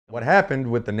What happened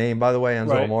with the name, by the way,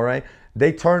 Enzo Amore,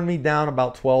 they turned me down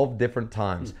about 12 different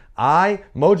times.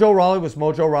 Mojo Rawley was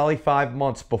Mojo Rawley 5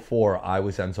 months before I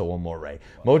was Enzo Amore.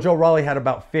 Mojo Rawley had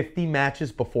about 50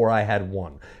 matches before I had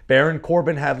one. Baron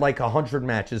Corbin had like 100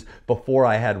 matches before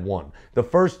I had one. The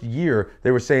first year,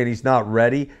 they were saying he's not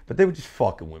ready, but they were just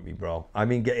fucking with me, bro. I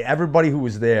mean, everybody who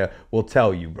was there will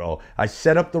tell you, bro. I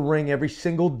set up the ring every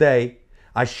single day.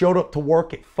 I showed up to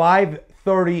work at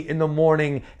 5:30 in the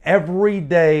morning every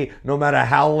day, no matter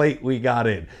how late we got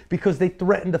in, because they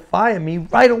threatened to fire me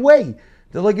right away.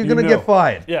 They're like, you're going to get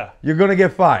fired. Yeah. You're going to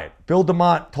get fired. Bill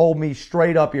DeMott told me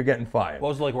straight up, you're getting fired. What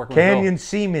was it like working Canyon with Bill?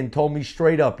 Seaman told me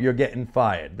straight up, you're getting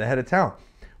fired. The head of talent.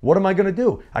 What am I going to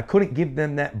do? I couldn't give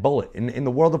them that bullet. In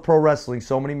the world of pro wrestling,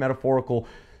 so many metaphorical,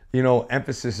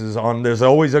 emphasis is on there's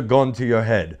always a gun to your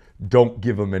head. Don't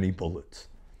give them any bullets.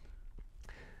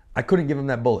 I couldn't give him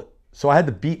that bullet. So I had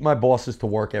to beat my bosses to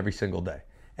work every single day.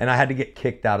 And I had to get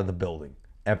kicked out of the building,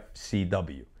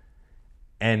 FCW.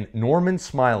 And Norman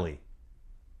Smiley,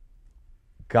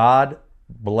 God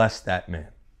bless that man.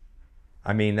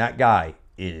 I mean, that guy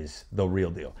is the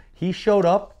real deal. He showed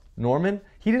up, Norman,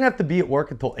 he didn't have to be at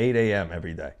work until 8 a.m.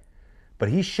 every day. But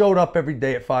he showed up every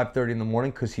day at 5:30 in the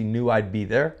morning because he knew I'd be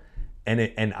there.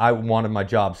 And I wanted my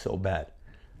job so bad.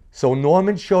 So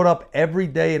Norman showed up every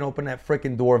day and opened that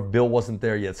freaking door if Bill wasn't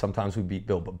there yet. Sometimes we beat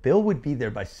Bill, but Bill would be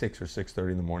there by 6 or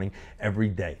 6:30 in the morning every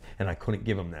day, and I couldn't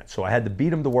give him that. So I had to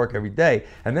beat him to work every day,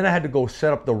 and then I had to go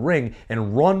set up the ring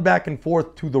and run back and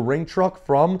forth to the ring truck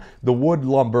from the wood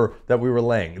lumber that we were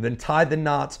laying. And then tie the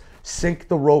knots, sink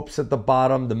the ropes at the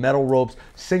bottom, the metal ropes,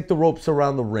 sink the ropes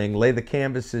around the ring, lay the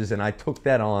canvases, and I took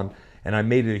that on, and I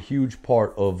made it a huge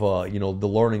part of the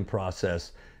learning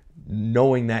process,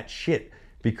 knowing that shit.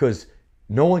 Because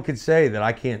no one could say that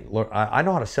I can't learn. I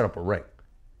know how to set up a ring.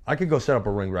 I could go set up a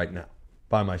ring right now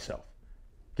by myself.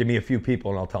 Give me a few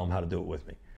people and I'll tell them how to do it with me.